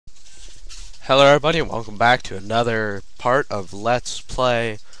Hello everybody and welcome back to another part of Let's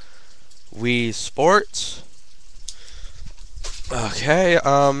Play Wii Sports. Okay,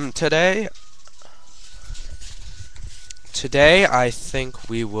 today I think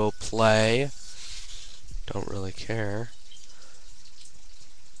we will play, don't really care.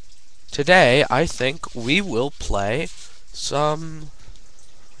 Today I think we will play some,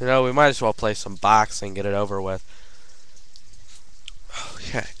 we might as well play some boxing, get it over with.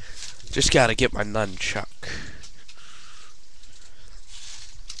 Okay, just gotta get my nunchuck.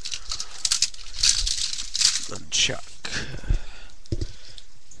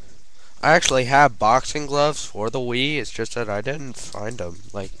 I actually have boxing gloves for the Wii, it's just that I didn't find them.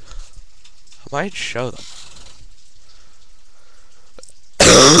 Like, I might show them.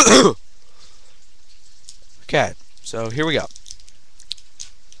 Okay, so here we go.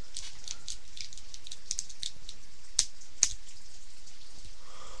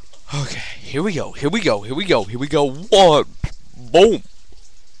 Okay, here we go. One, boom.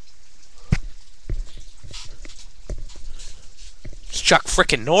 It's Chuck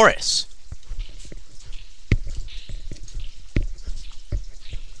frickin' Norris.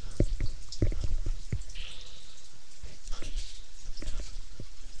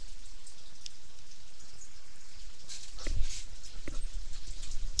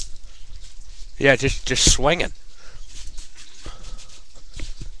 Yeah, just swinging.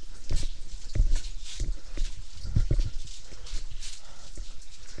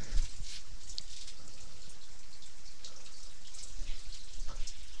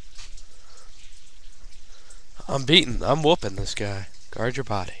 I'm whooping this guy. Guard your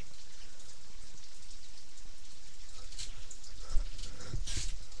body.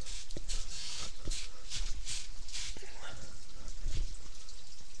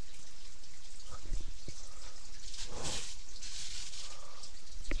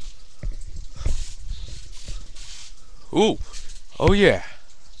 Ooh. Oh yeah.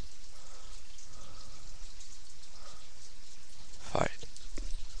 Fight.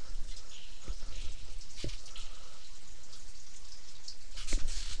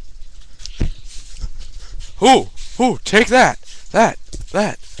 Ooh. Ooh, take that. That.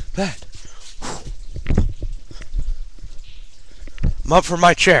 I'm up from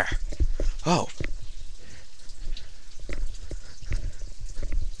my chair. Oh.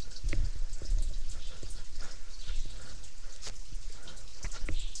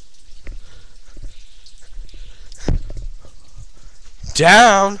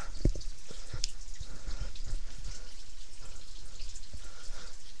 Down.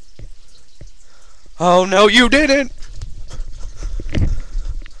 Oh no, you didn't.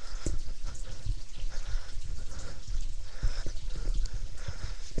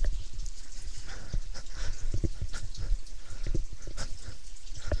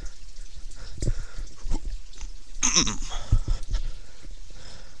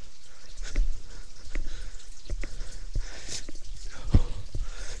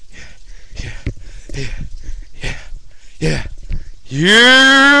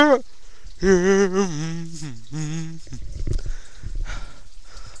 Yeah.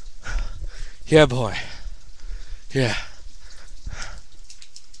 Yeah, boy. Yeah.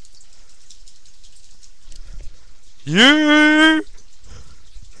 Yeah.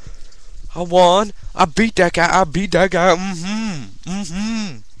 I won. I beat that guy.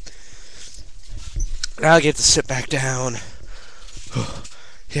 Now I get to sit back down.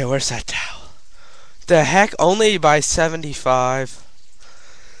 Yeah, where's that towel? The heck? Only by 75.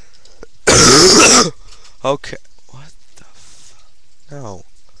 Okay. What the No.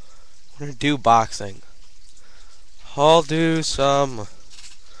 I'm gonna do boxing. I'll do some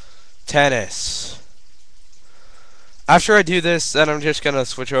tennis. After I do this, then I'm just gonna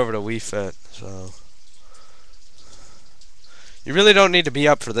switch over to Wii Fit, so. You really don't need to be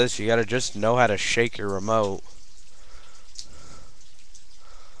up for this, you gotta just know how to shake your remote.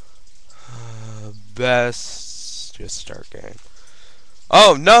 Best. Just start game.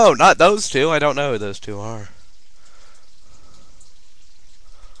 Oh, no, not those two. I don't know who those two are.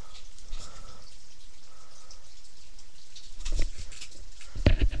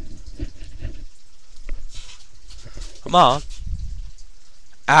 Come on.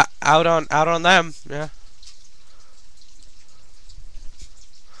 Out on them. Yeah.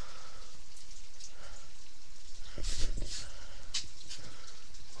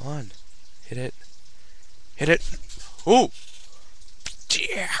 Come on. Hit it. Hit it. Ooh.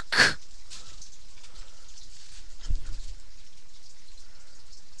 Dick.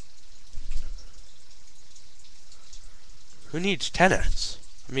 Who needs tennis?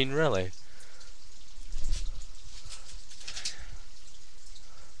 I mean, really.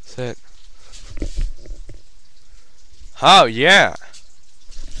 Sit. Oh, yeah.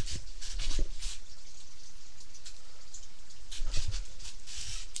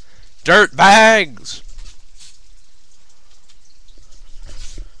 Dirt bags.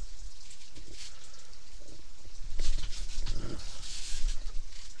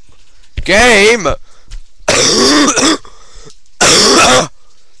 Game.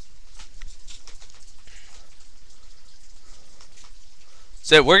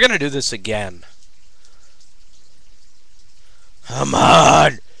 So we're gonna do this again. Come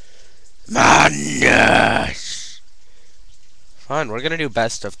on. Madness. Fine, we're gonna do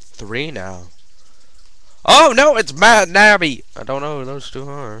best of 3 now. Oh no, it's Matt Nabby. I don't know who those two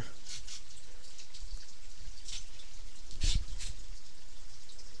are.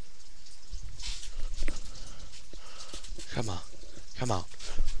 Come on. Come on.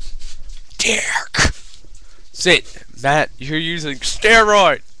 Dirk. Sit. Matt, you're using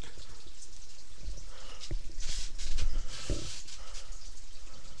steroid.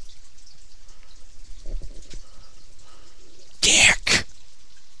 Dick.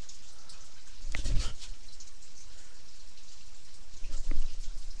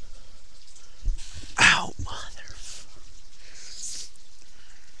 Ow, mother.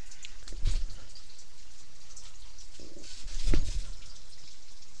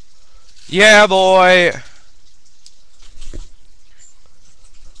 Yeah, boy.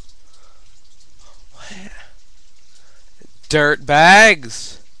 Dirt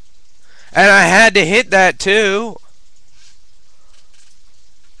bags. And I had to hit that too.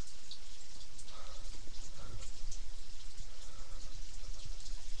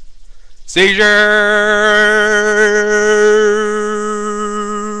 Seizure.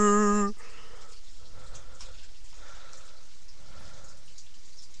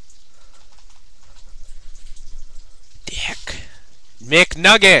 Dick.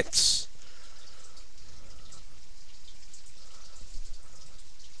 McNuggets.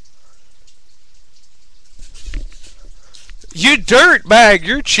 You dirt bag,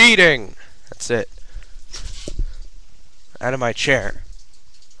 you're cheating. That's it. Out of my chair.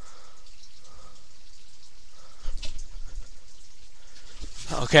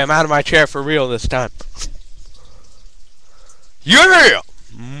 Okay, I'm out of my chair for real this time. Yeah!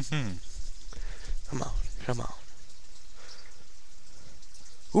 Mm-hmm. Come on, come on.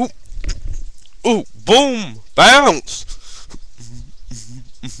 Ooh. Ooh, boom! Bounce!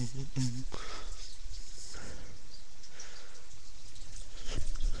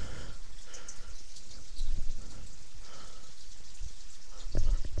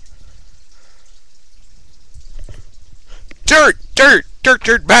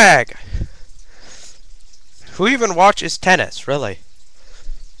 Dirt bag! Who even watches tennis, really?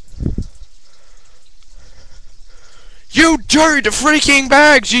 You dirt freaking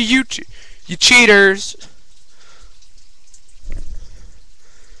bags, you cheaters!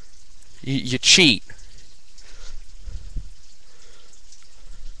 You cheat.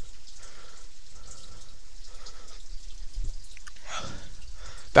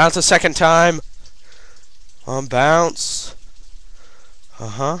 Bounce a second time. On bounce.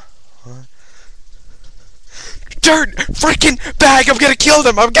 Dirt freaking bag! I'm gonna kill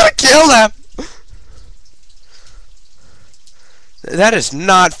them! I'm gonna kill them! That is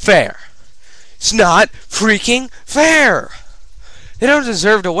not fair. It's not freaking fair! They don't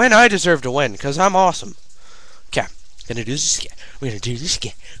deserve to win. I deserve to win, because I'm awesome. Okay, gonna do this again. We're gonna do this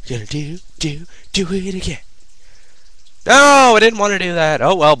again. We're gonna do it again. No, I didn't want to do that.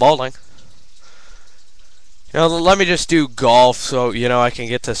 Oh well, bowling. You know, let me just do golf so, you know, I can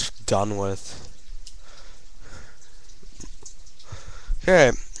get this done with.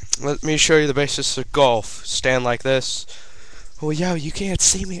 Okay, let me show you the basics of golf. Stand like this. Oh, yo, you can't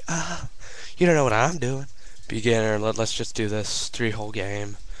see me. You don't know what I'm doing. Beginner, let's just do this 3-hole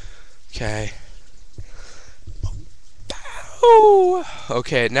game. Okay. Ooh.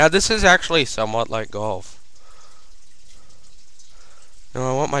 Okay, now this is actually somewhat like golf. No,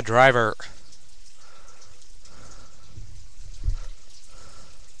 I want my driver.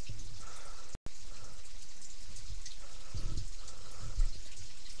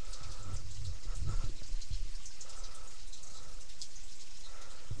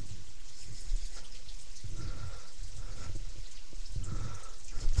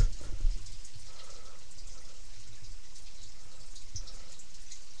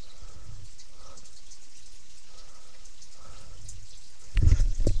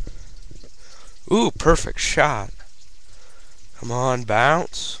 Ooh, perfect shot. Come on,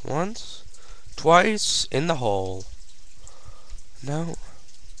 bounce. Once, twice, in the hole. No.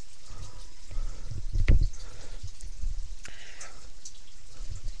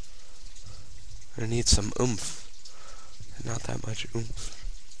 I need some oomph. Not that much oomph.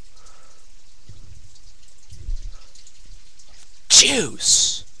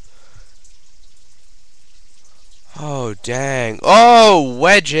 Juice! Oh, dang. Oh,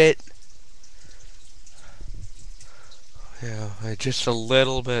 wedge it! Yeah, just a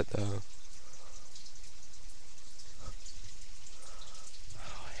little bit, though.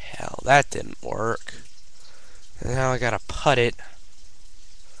 Oh, hell, that didn't work. And now I gotta putt it.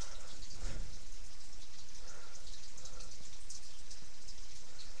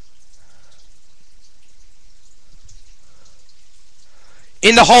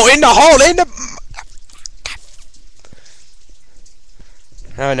 In the hole! In the hole! In the...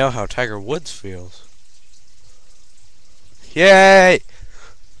 Now I know how Tiger Woods feels. Yay!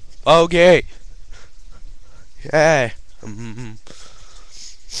 Okay. Yay.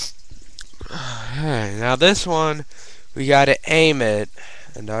 Hey, now this one, we gotta aim it,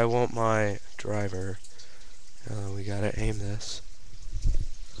 and I want my driver. We gotta aim this.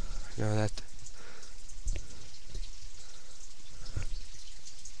 No, that.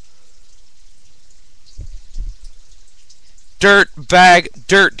 Dirt bag,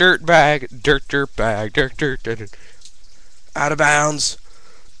 dirt bag, dirt bag, dirt. Out of bounds.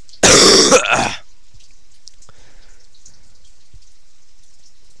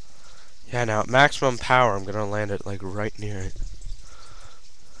 Yeah, now at maximum power, I'm gonna land it like right near it.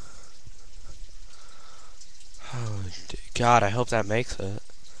 Oh God, I hope that makes it.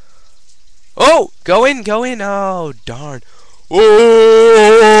 Oh, go in. Oh, darn.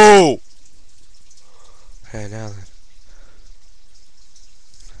 Oh. Okay, now then.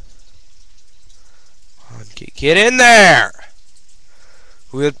 Get in there!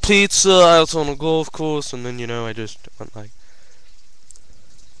 We had pizza out on a golf course, and then, you know, I just went like...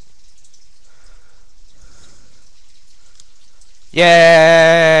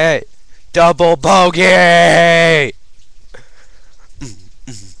 Yay! Double bogey!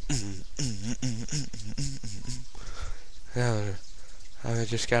 Now, I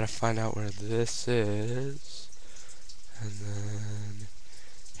just gotta find out where this is, and then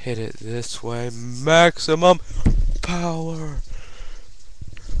hit it this way. Maximum power.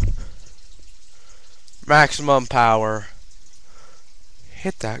 Maximum power.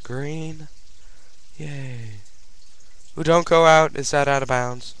 Hit that green. Yay. Who don't go out? Is that out of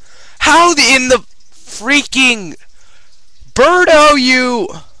bounds? How in the freaking birdo you?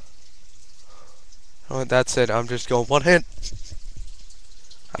 Oh, that's it. I'm just going one hit.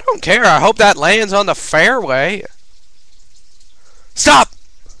 I don't care. I hope that lands on the fairway. Stop!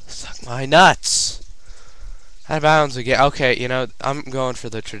 Suck my nuts. Out of bounds again. Okay, you know, I'm going for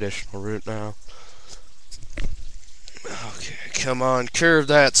the traditional route now. Okay, come on. Curve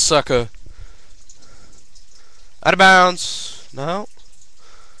that sucker. Out of bounds. No.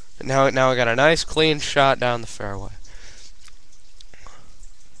 Now I got a nice clean shot down the fairway.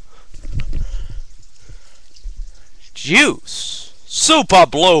 Juice. Super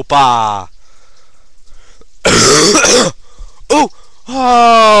blooper. Ooh.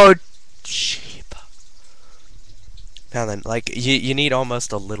 Oh, cheap. Now then, like, you need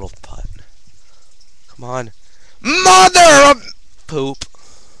almost a little putt. Come on. Mother of poop.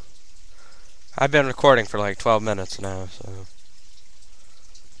 I've been recording for like 12 minutes now, so.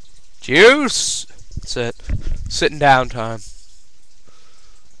 Juice! That's it. Sitting down time.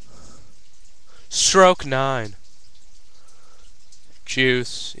 Stroke 9.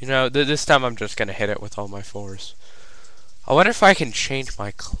 Juice. You know, this time I'm just gonna hit it with all my force. I wonder if I can change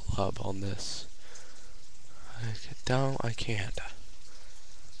my club on this. No, I can't.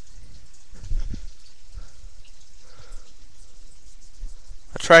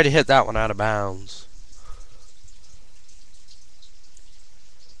 I tried to hit that one out of bounds.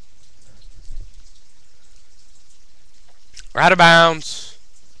 Out of bounds.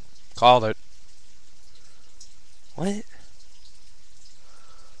 Called it. What?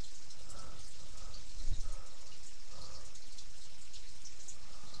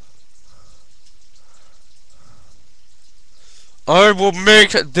 I will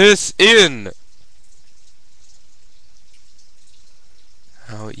make this in.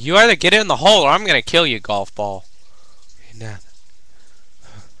 Oh, you either get in the hole or I'm gonna kill you, golf ball. Okay, now.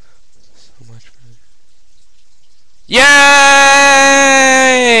 So much fun. Yay!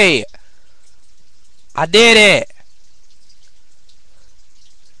 I did it!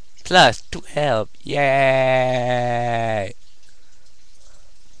 Plus 12. Yay!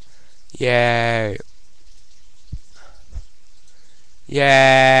 Yay! Yay!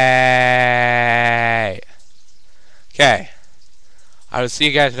 Okay. I will see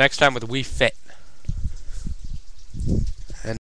you guys next time with Wii Fit.